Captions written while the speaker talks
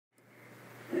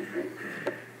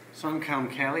So I'm Callum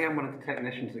Kelly, I'm one of the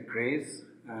technicians at Grays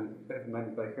and a bit of a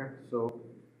mountain biker. So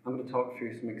I'm going to talk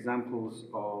through some examples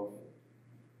of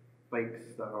bikes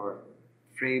that are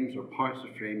frames or parts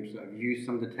of frames that have used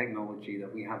some of the technology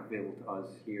that we have available to us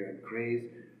here at Grays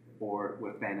or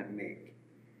with Bennett Make.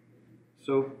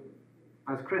 So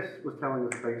as Chris was telling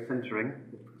us about sintering,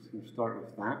 we'll start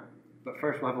with that. But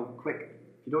first we'll have a quick,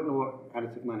 if you don't know what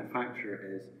additive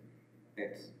manufacture is,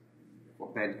 it's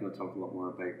what Ben's going to talk a lot more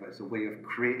about, but it's a way of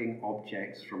creating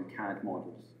objects from CAD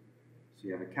models. So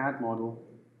you have a CAD model,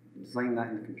 you design that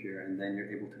in the computer, and then you're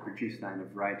able to produce that in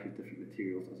a variety of different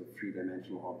materials as a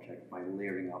three-dimensional object by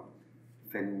layering up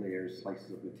thin layers, slices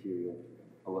of material,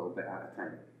 a little bit at a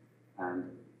time. And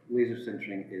laser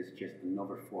sintering is just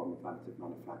another form of additive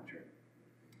manufacture.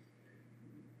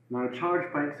 Now,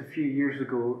 charge bikes a few years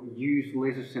ago used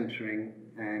laser sintering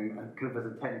kind of as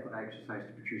a technical exercise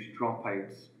to produce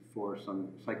dropouts for some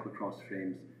cyclocross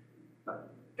frames that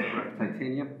were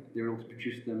titanium. They were able to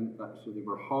produce them so they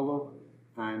were hollow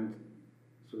and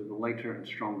so they were lighter and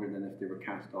stronger than if they were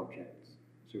cast objects.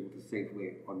 So able to save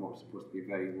weight on what was supposed to be a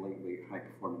very lightweight, high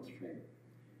performance frame.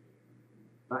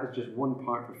 That is just one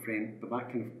part of a frame, but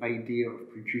that kind of idea of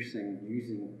producing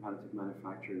using additive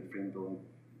manufacture and frame building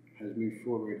has moved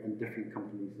forward, and different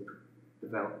companies have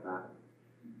developed that.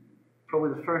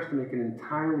 Probably the first to make an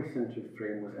entirely sintered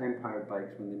frame was Empire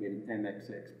Bikes when they made an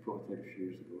MX6 prototype a few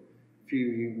years ago. A few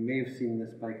of you may have seen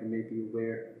this bike and may be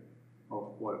aware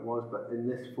of what it was, but in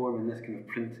this form, in this kind of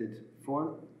printed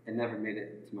form, it never made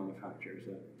it to manufacture. It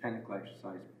was a technical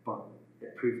exercise, but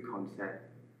it proved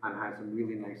concept and had some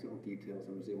really nice little details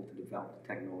and was able to develop the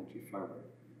technology further.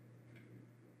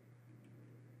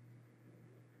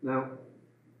 Now,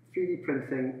 3D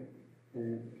printing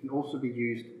can also be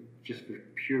used just for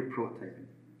pure prototyping.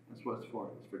 That's what it's for.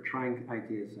 It's for trying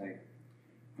ideas out.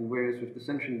 And whereas with the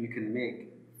sintering you can make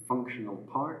functional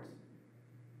parts,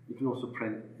 you can also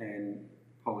print in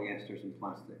polyesters and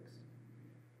plastics.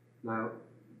 Now,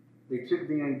 they took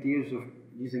the ideas of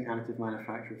using additive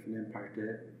manufacture from Empire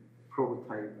to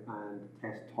prototype and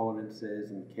test tolerances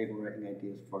and cable routing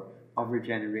ideas for other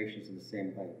generations of the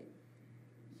same bike.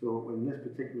 So in this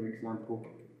particular example,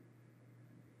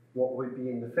 what would be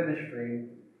in the finished frame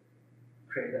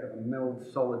created out of a milled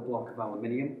solid block of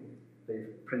aluminium,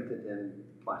 they've printed in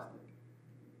plastic.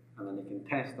 And then they can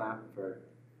test that for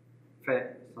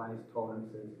fit, size,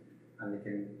 tolerances, and they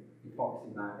can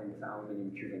epoxy that into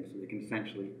aluminium tubing, so they can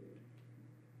essentially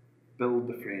build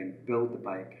the frame, build the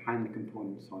bike, hang the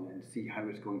components on it, and see how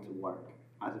it's going to work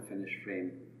as a finished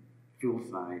frame, full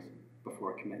size,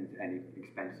 before committing to any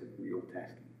expensive real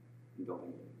testing and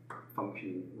building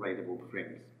functioning, rideable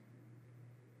frames.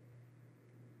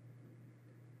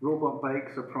 Robot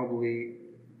bikes are probably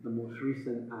the most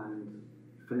recent and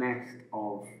finessed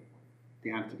of the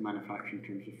additive manufacturing in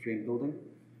terms of frame building.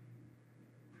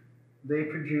 They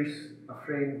produce a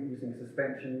frame using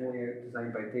suspension layout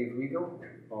designed by Dave Regal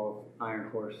of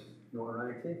Iron Horse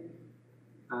notoriety.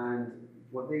 And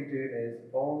what they do is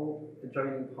all the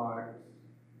joining parts,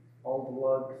 all the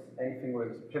lugs, anything where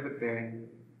there's a pivot bearing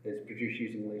is produced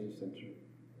using laser sintering.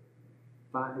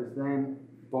 That is then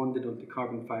bonded onto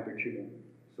carbon fibre tubing.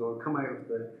 So it'll come out of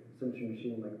the sintering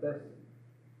machine like this.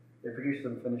 They produce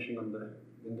them finishing on the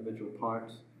individual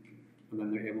parts, and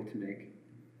then they're able to make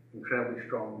incredibly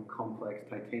strong, complex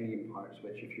titanium parts,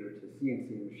 which if you were to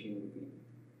CNC machine would be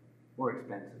more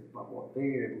expensive. But what they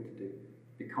are able to do,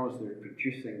 because they're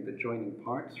producing the joining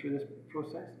parts for this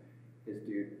process, is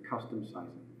do custom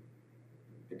sizing.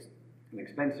 It's an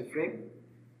expensive frame,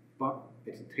 but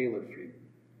it's a tailored frame.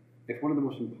 If one of the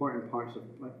most important parts of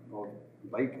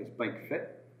bike is bike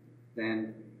fit,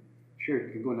 then sure,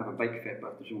 you can go and have a bike fit,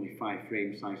 but if there's only 5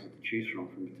 frame sizes to choose from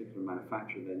a particular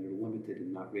manufacturer, then you're limited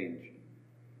in that range.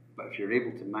 But if you're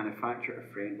able to manufacture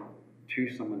a frame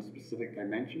to someone's specific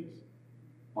dimensions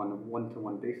on a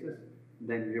one-to-one basis,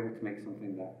 then you're able to make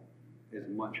something that is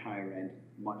much higher end,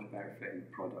 much better fitting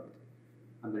product.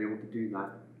 And they're able to do that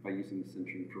by using the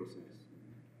sintering process.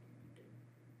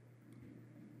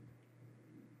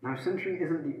 Now, sintering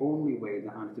isn't the only way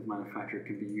that additive manufacture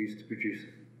can be used to produce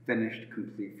finished,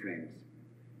 complete frames.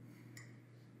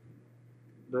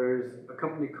 There's a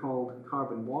company called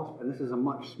Wasp, and this is a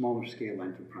much smaller scale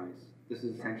enterprise. This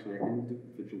is essentially an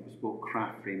individual bespoke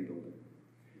craft frame builder.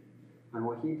 And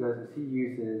what he does is he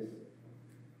uses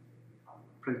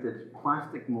printed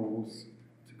plastic molds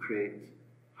to create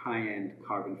high-end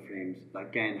carbon frames that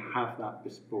again have that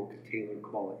bespoke, tailored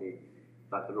quality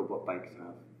that the robot bikes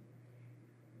have.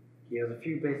 He has a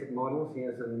few basic models. He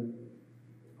has a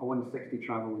 160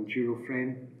 travel enduro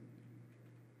frame.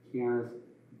 He has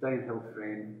a downhill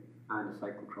frame and a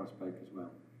cyclocross bike as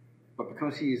well. But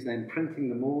because he is then printing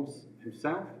the molds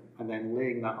himself and then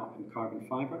laying that up in carbon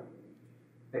fibre,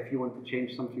 if you want to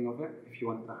change something of it, if you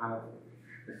want to have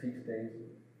the seat stays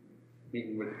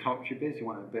meeting where the top tube is, you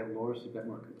want it a bit lower, so a bit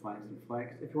more compliance and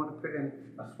flex. If you want to put in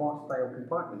a SWAT style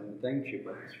compartment in the down tube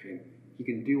with this frame, you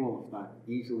can do all of that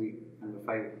easily and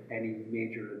without any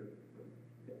major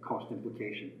cost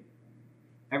implication.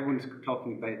 Everyone's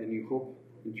talking about the new Hope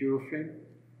Enduro frame,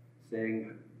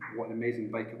 saying what an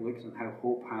amazing bike it looks and how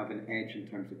Hope have an edge in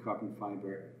terms of carbon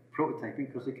fibre prototyping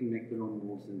because they can make their own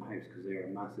molds in-house because they are a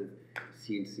massive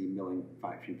CNC milling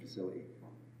factory facility.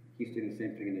 He's doing the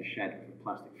same thing in his shed with a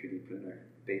plastic 3D printer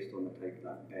based on the type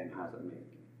that Ben has at make.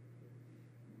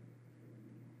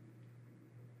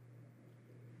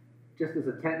 Just as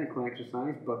a technical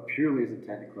exercise, but purely as a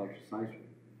technical exercise,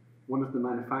 one of the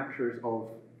manufacturers of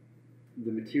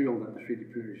the material that the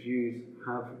 3D printers use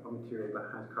have a material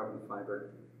that has carbon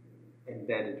fibre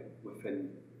embedded within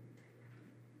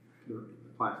the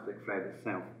plastic thread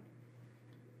itself.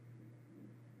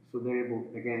 So they're able,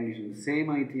 again, using the same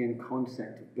idea and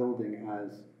concept of building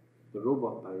as the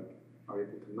robot bike, are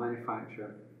able to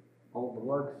manufacture all the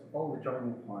lugs, all the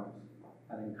joining parts,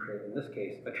 and then create, in this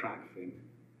case, a track frame.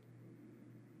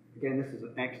 Again, this is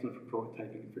excellent for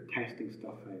prototyping, for testing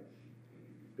stuff out.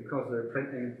 Because they're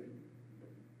printing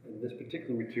in this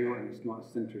particular material and it's not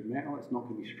a sintered metal, it's not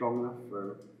going to be strong enough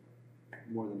for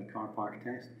more than a car park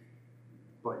test.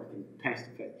 But you can test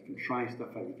fit, you can try stuff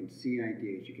out, you can see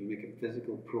ideas, you can make a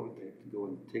physical prototype to go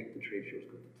and take the trade shows,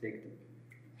 to take the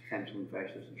potential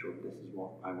investors and show this is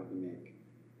what I want to make.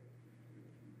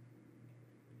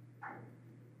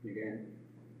 Again,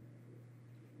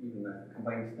 even the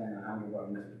combined stand and handlebar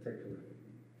on this particular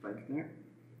bike there.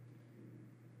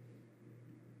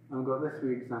 And I've got this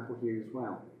wee example here as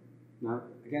well. Now,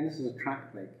 again, this is a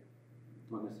track bike,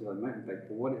 not necessarily a mountain bike,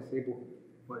 but what it's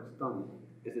done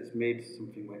is it's made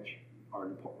something which are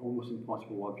almost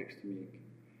impossible objects to make.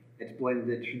 It's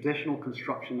blended traditional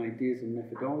construction ideas and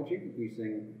methodology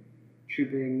using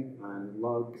tubing and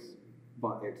lugs,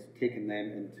 but it's taken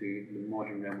them into the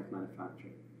modern realm of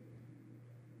manufacturing.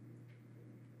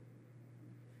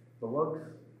 The lugs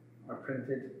are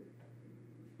printed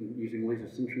using laser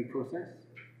sintering process.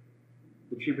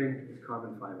 The tubing is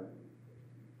carbon fibre.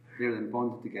 They're then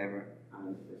bonded together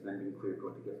and it's then been clear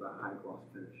coated to give that high gloss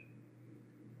finish.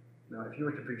 Now, if you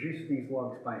were to produce these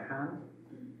lugs by hand,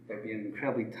 it would be an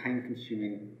incredibly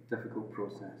time-consuming, difficult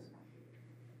process.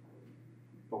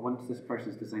 But once this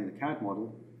person's designed the CAD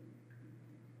model,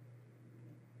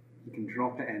 you can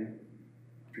drop it in,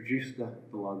 produce the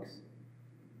lugs,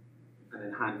 and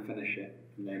then hand finish it,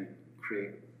 and then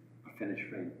create a finished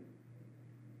frame.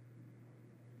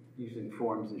 Using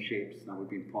forms and shapes that would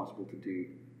be impossible to do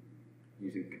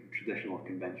using traditional or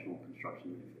conventional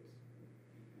construction methods.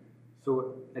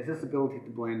 So it's this ability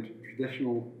to blend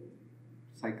traditional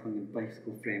cycling and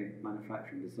bicycle frame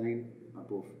manufacturing design at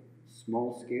both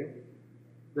small scale.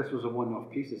 This was a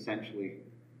one-off piece, essentially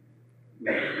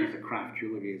made as a craft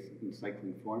jewellery in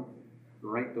cycling form,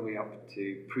 right the way up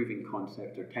to proving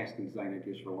concept or testing design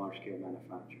ideas for large-scale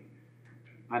manufacture.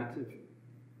 Additive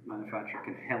manufacture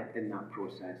can help in that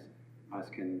process, as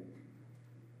can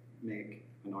make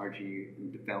an RGU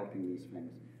in developing these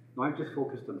things. Now I've just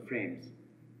focused on frames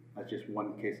as just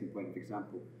one case in point of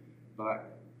example,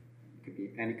 but it could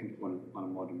be any component on a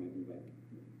modern mountain bike.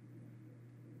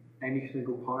 Any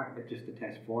single part, it's just a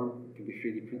test form, it can be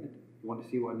 3D printed. You want to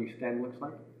see what a new stem looks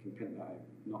like, you can print that out,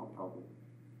 not a problem.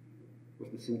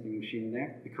 With the sintering machine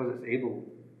there, because it's able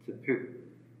to put,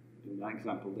 in that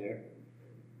example there,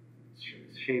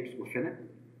 shapes within it,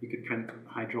 you could print a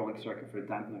hydraulic circuit for a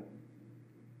dampener,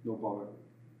 no bother.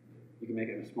 You can make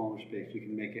it in a smaller space, you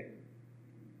can make it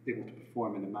able to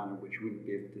perform in a manner which wouldn't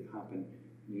be able to happen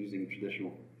using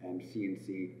traditional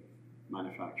CNC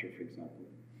manufacture, for example.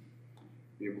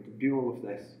 You're able to do all of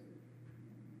this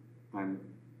on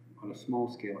a small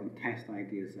scale and test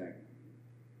ideas out.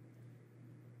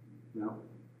 Now,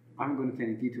 I haven't gone into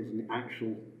any details on the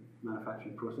actual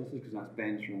manufacturing processes because that's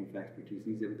Ben's realm of expertise,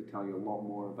 and he's able to tell you a lot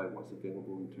more about what's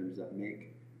available in terms of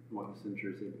make and what the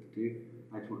sinter is able to do.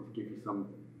 I just wanted to give you some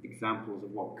examples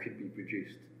of what could be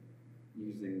produced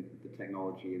using the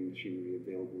technology and machinery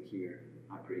available here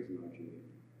at Grays and RGU.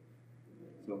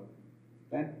 So,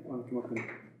 Ben, why don't you come up and